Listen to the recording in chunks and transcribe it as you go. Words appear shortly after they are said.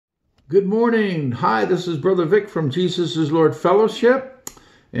Good morning. Hi, this is Brother Vic from Jesus is Lord Fellowship,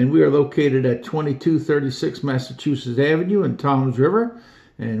 and we are located at 2236 Massachusetts Avenue in Toms River,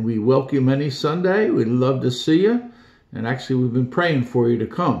 and we welcome any Sunday. We'd love to see you, and actually we've been praying for you to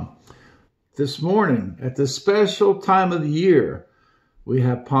come. This morning, at this special time of the year, we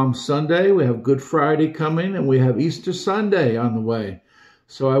have Palm Sunday, we have Good Friday coming, and we have Easter Sunday on the way.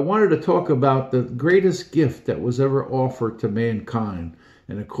 So I wanted to talk about the greatest gift that was ever offered to mankind.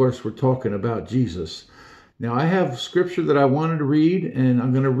 And of course, we're talking about Jesus. Now, I have scripture that I wanted to read, and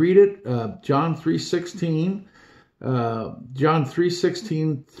I'm going to read it, John 3:16, John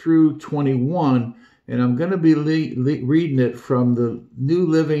 3:16 through 21, and I'm going to be reading it from the New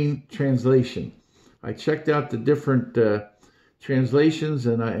Living Translation. I checked out the different translations,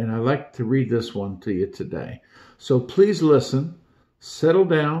 and I like to read this one to you today. So please listen, settle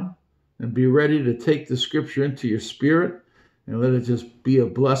down, and be ready to take the scripture into your spirit, and let it just be a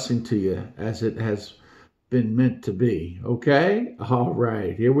blessing to you as it has been meant to be. Okay? All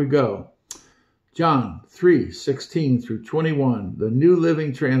right, here we go. John 3:16 through 21, the New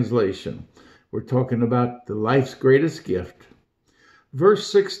Living Translation. We're talking about the life's greatest gift.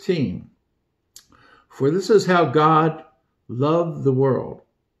 Verse 16, for this is how God loved the world.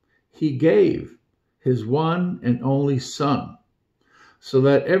 He gave his one and only Son, so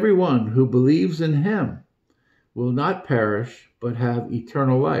that everyone who believes in him will not perish, but have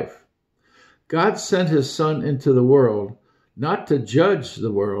eternal life. God sent his Son into the world, not to judge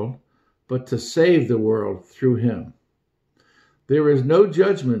the world, but to save the world through him. There is no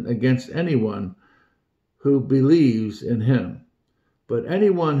judgment against anyone who believes in him, but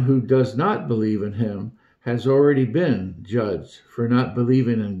anyone who does not believe in him has already been judged for not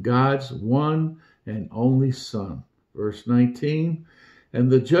believing in God's one and only Son. Verse 19,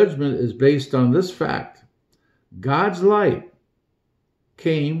 and the judgment is based on this fact. God's light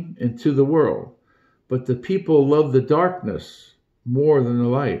came into the world, but the people loved the darkness more than the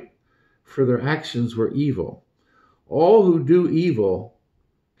light, for their actions were evil. All who do evil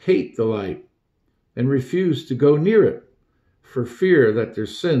hate the light and refuse to go near it, for fear that their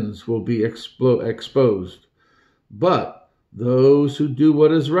sins will be exposed. But those who do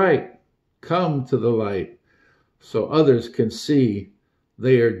what is right come to the light, so others can see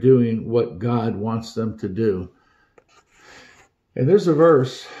they are doing what God wants them to do. And there's a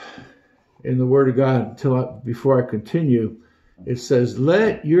verse in the Word of God before I continue. It says,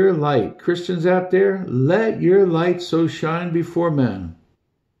 let your light, Christians out there, let your light so shine before men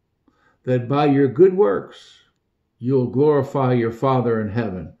that by your good works you'll glorify your Father in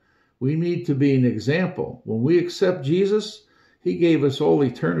heaven. We need to be an example. When we accept Jesus, he gave us all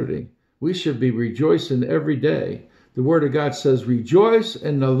eternity. We should be rejoicing every day. The Word of God says, rejoice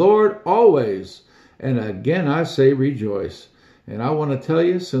in the Lord always. And again, I say rejoice. And I want to tell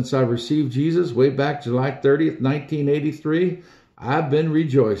you, since I received Jesus way back July 30th, 1983, I've been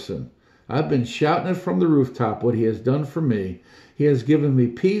rejoicing. I've been shouting it from the rooftop what he has done for me. He has given me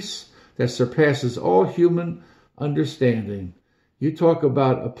peace that surpasses all human understanding. You talk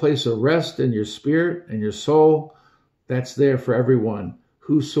about a place of rest in your spirit and your soul, that's there for everyone,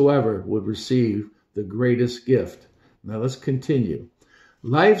 whosoever would receive the greatest gift. Now let's continue.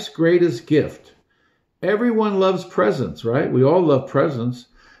 Life's greatest gift. Everyone loves presents, right? We all love presents.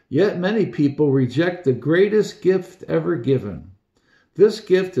 Yet many people reject the greatest gift ever given. This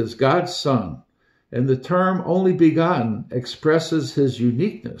gift is God's Son, and the term only begotten expresses his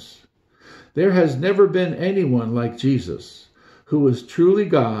uniqueness. There has never been anyone like Jesus, who was truly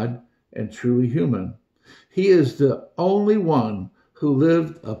God and truly human. He is the only one who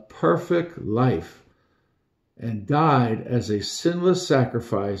lived a perfect life and died as a sinless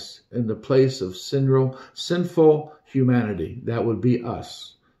sacrifice in the place of sinful humanity. That would be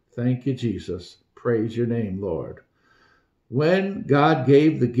us. Thank you, Jesus. Praise your name, Lord. When God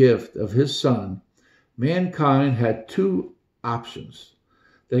gave the gift of his Son, mankind had two options.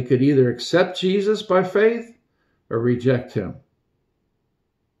 They could either accept Jesus by faith or reject him.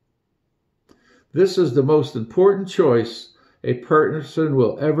 This is the most important choice a person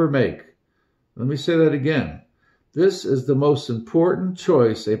will ever make. Let me say that again. This is the most important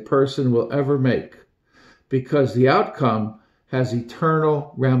choice a person will ever make, because the outcome has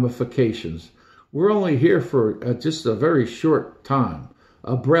eternal ramifications. We're only here for just a very short time,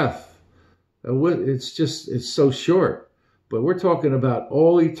 a breath. It's so short, but we're talking about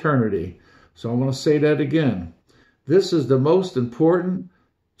all eternity. So I want to say that again. This is the most important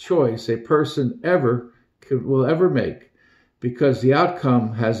choice a person will ever make, because the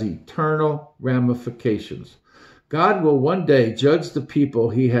outcome has eternal ramifications. God will one day judge the people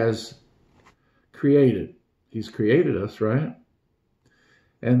he has created. He's created us, right?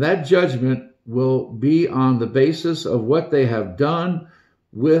 And that judgment will be on the basis of what they have done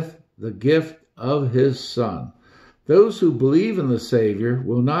with the gift of his Son. Those who believe in the Savior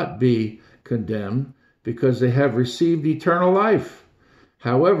will not be condemned because they have received eternal life.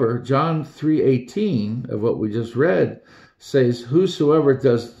 However, John 3:18 of what we just read says, whosoever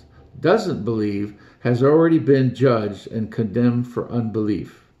doesn't believe has already been judged and condemned for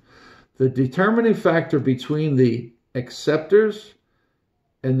unbelief. The determining factor between the acceptors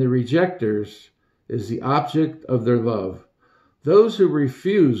and the rejectors is the object of their love. Those who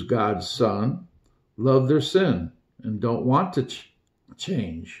refuse God's Son love their sin and don't want to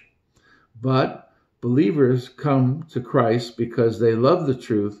change. But believers come to Christ because they love the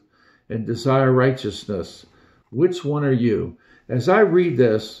truth and desire righteousness. Which one are you? As I read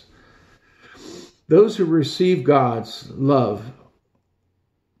this, those who receive God's love,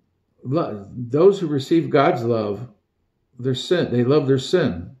 those who receive God's love, their sin, they love their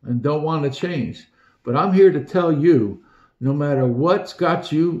sin and don't want to change. But I'm here to tell you, no matter what's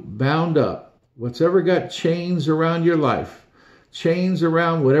got you bound up, what's ever got chains around your life, chains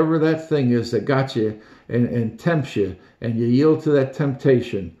around whatever that thing is that got you and tempts you, and you yield to that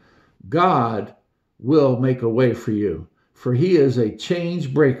temptation, God will make a way for you. For he is a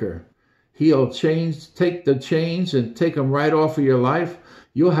change breaker. He'll take the chains and take them right off of your life.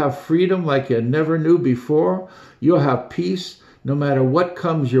 You'll have freedom like you never knew before. You'll have peace no matter what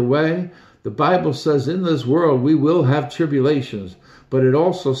comes your way. The Bible says in this world we will have tribulations, but it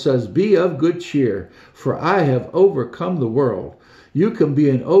also says, be of good cheer, for I have overcome the world. You can be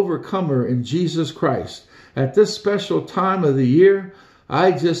an overcomer in Jesus Christ. At this special time of the year,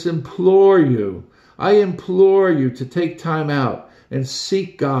 I just implore you to take time out and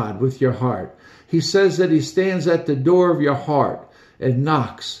seek God with your heart. He says that he stands at the door of your heart and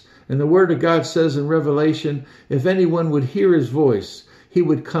knocks. And the word of God says in Revelation, if anyone would hear his voice, he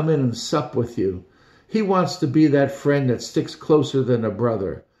would come in and sup with you. He wants to be that friend that sticks closer than a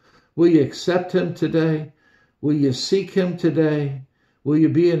brother. Will you accept him today? Will you seek him today? Will you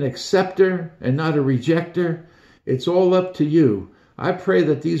be an acceptor and not a rejecter? It's all up to you. I pray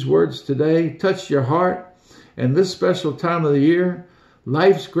that these words today touch your heart. And this special time of the year,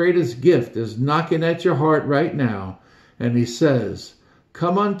 life's greatest gift is knocking at your heart right now. And he says,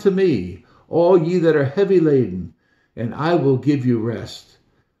 come unto me, all ye that are heavy laden, and I will give you rest.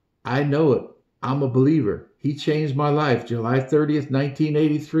 I know it. I'm a believer. He changed my life. July 30th,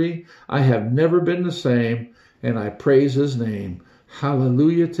 1983. I have never been the same, and I praise his name.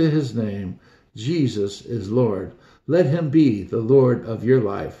 Hallelujah to his name. Jesus is Lord. Let him be the Lord of your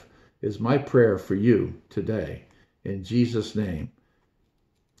life, is my prayer for you today. In Jesus' name.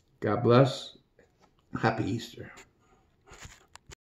 God bless. Happy Easter.